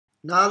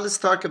Now let's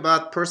talk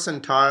about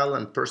percentile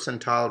and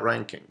percentile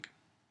ranking.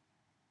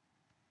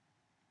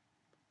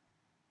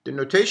 The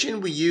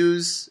notation we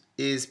use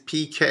is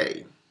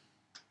pk.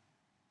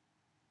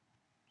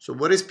 So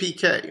what is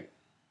pk?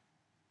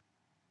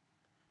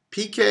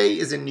 pk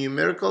is a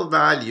numerical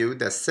value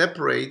that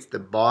separates the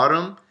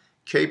bottom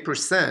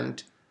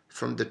k%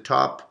 from the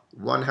top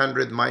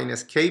 100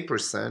 minus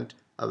k%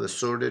 of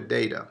assorted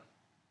data.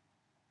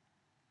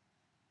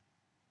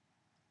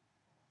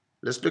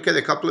 Let's look at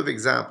a couple of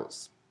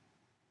examples.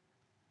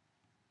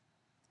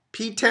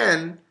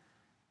 P10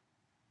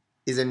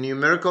 is a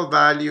numerical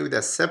value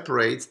that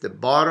separates the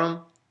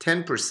bottom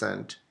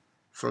 10%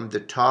 from the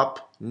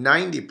top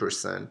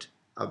 90%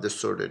 of the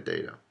sorted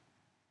data.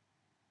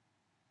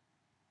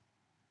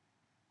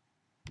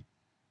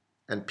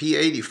 And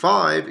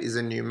P85 is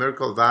a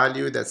numerical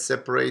value that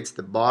separates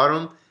the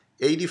bottom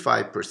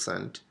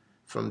 85%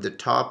 from the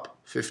top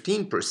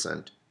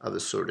 15% of the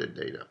sorted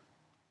data.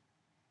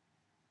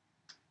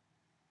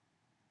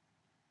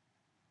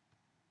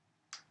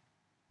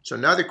 So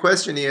now the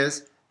question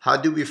is, how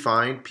do we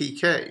find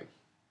pk?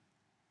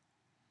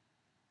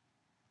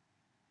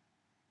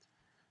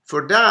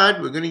 For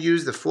that, we're going to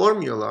use the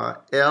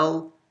formula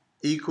L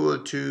equal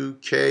to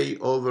k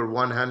over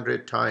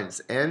 100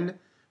 times n,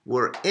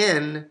 where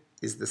n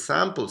is the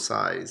sample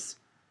size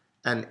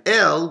and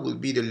L will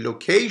be the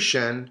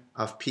location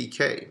of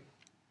pk.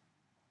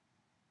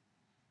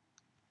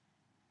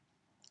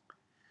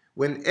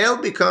 When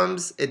L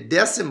becomes a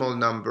decimal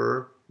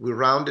number, we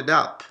round it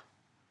up.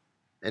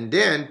 And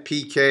then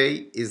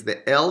pk is the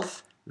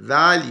Lth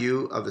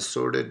value of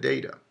assorted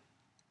data.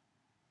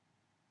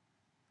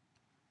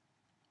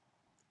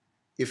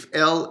 If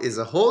L is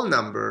a whole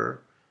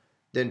number,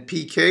 then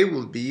pk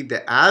will be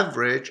the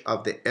average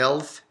of the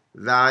Lth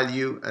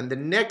value and the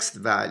next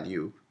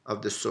value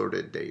of the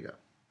sorted data.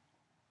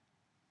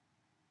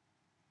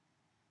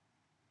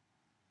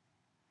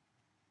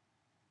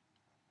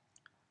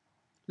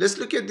 Let's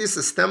look at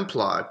this stem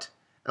plot,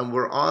 and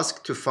we're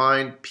asked to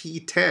find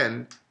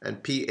P10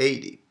 and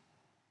P80.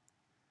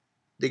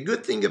 The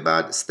good thing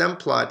about stem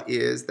plot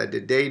is that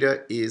the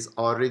data is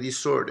already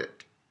sorted.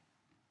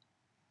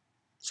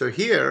 So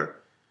here,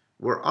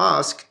 we're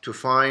asked to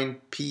find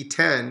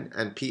P10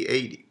 and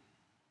P80.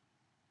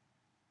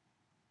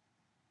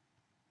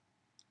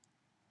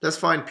 Let's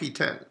find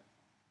P10.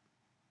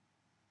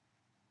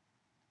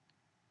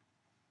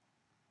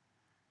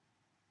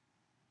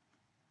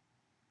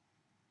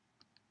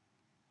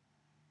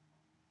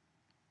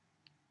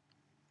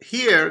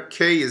 Here,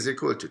 k is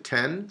equal to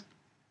 10,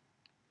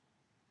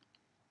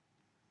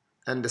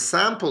 and the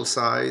sample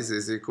size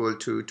is equal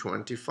to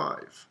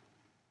 25.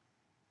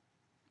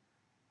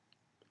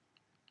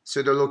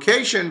 So the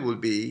location will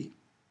be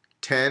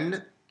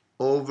 10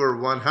 over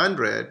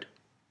 100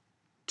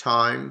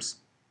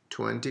 times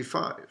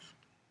 25.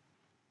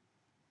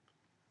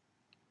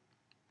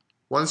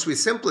 Once we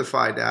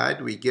simplify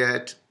that, we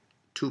get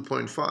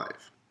 2.5.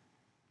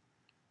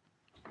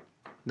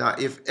 Now,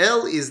 if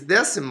L is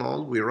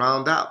decimal, we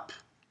round up.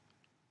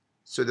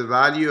 So the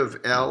value of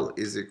L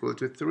is equal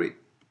to 3.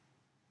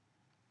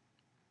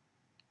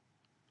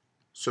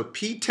 So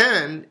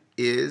P10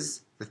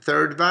 is the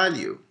third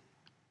value.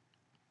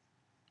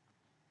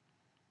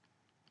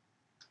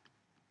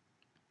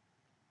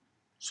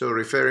 So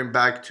referring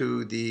back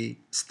to the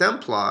stem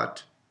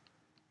plot,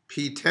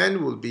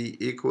 P10 will be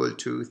equal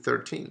to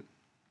 13.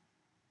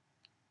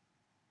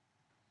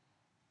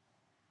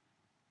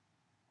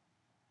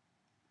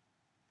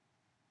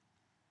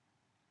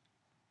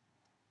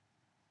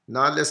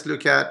 Now let's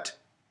look at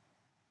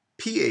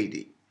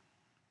P80.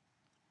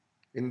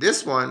 In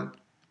this one,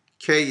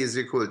 k is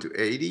equal to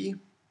 80,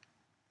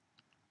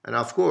 and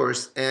of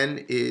course,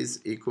 n is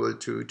equal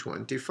to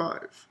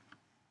 25.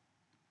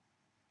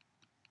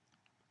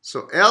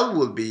 So L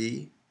will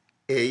be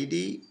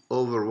 80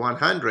 over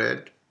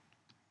 100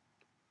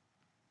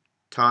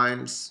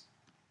 times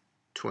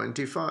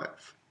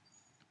 25.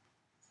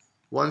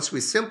 Once we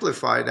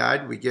simplify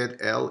that, we get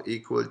L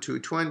equal to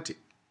 20.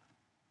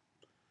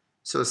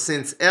 So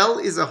since L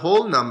is a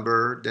whole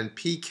number, then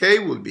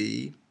pk will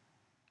be,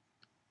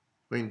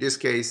 or in this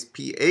case,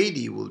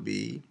 P80 will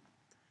be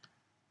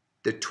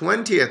the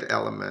 20th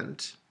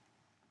element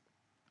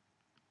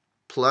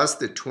plus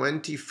the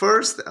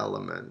 21st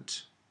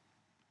element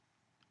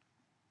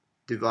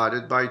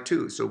divided by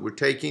 2. So we're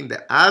taking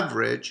the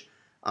average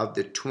of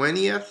the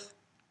 20th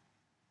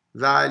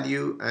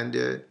value and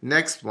the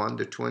next one,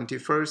 the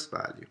 21st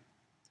value.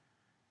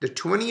 The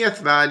 20th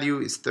value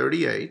is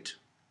 38,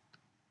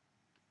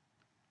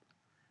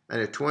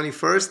 and the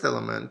 21st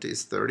element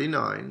is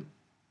 39.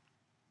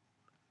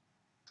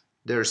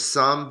 Their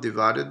sum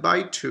divided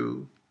by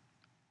 2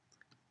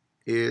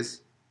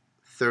 is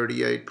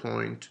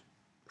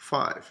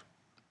 38.5.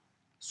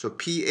 So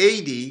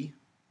P80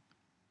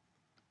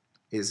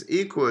 is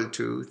equal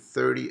to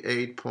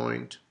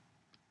 38.5.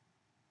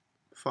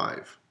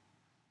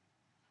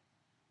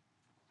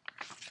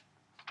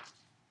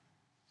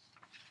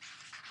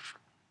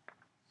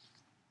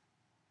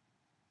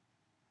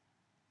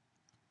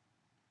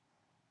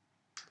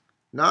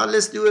 Now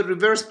let's do a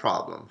reverse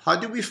problem. How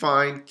do we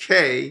find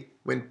K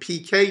when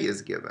PK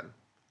is given?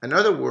 In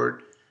other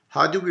words,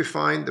 how do we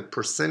find the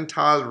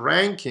percentile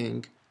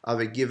ranking of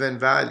a given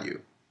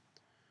value?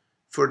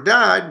 For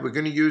that, we're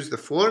going to use the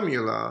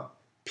formula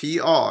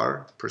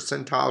PR,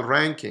 percentile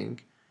ranking,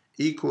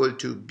 equal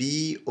to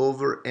B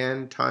over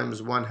N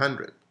times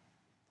 100,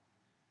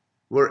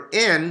 where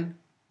N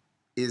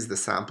is the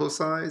sample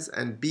size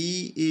and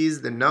B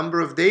is the number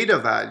of data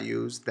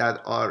values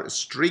that are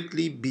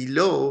strictly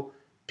below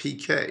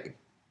PK.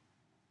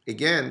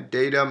 Again,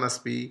 data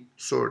must be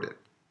sorted.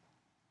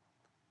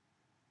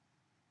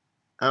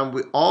 And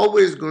we're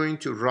always going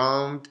to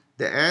round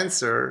the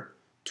answer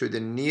to the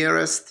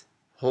nearest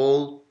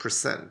whole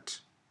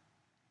percent.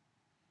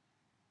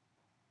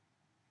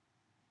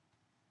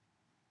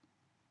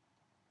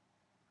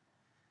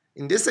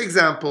 In this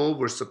example,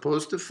 we're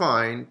supposed to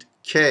find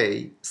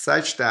K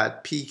such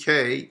that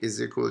PK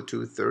is equal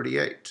to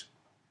 38.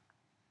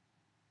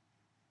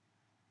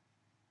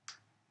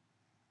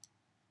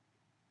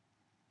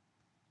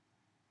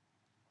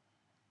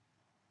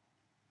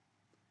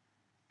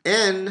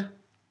 N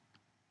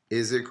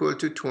is equal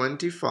to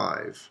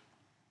 25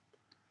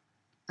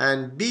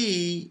 and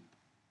B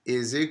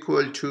is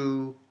equal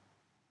to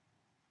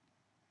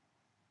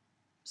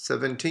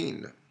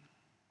 17,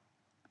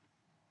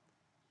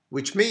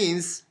 which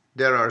means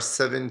there are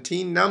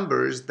 17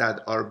 numbers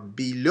that are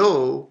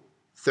below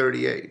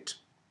 38.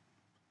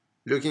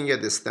 Looking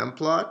at the stem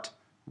plot,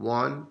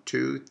 1,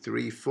 2,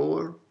 3,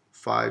 4,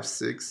 5,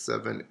 6,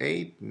 7,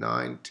 8,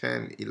 9,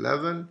 10,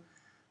 11,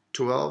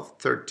 12,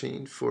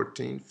 13,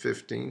 14,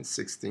 15,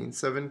 16,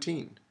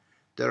 17.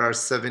 There are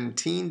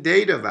 17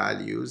 data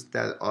values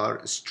that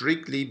are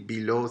strictly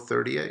below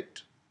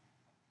 38.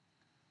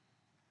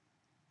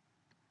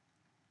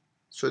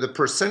 So the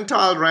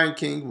percentile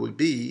ranking will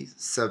be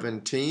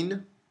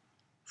 17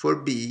 for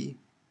B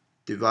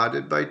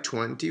divided by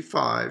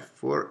 25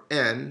 for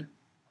N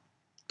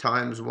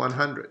times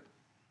 100.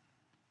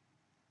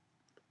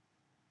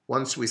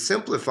 Once we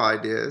simplify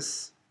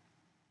this,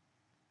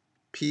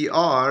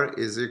 PR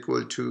is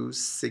equal to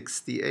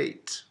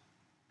 68.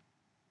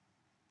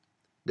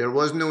 There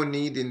was no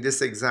need in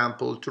this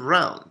example to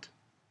round,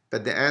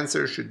 but the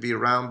answer should be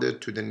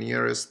rounded to the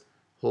nearest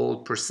whole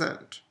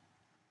percent.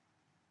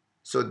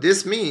 So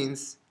this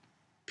means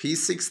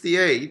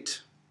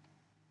P68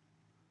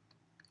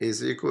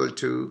 is equal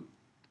to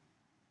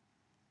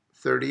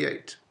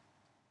 38.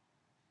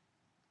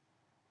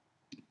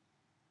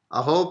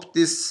 I hope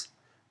this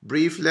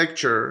brief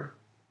lecture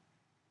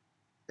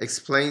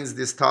explains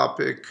this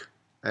topic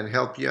and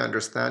help you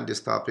understand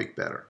this topic better.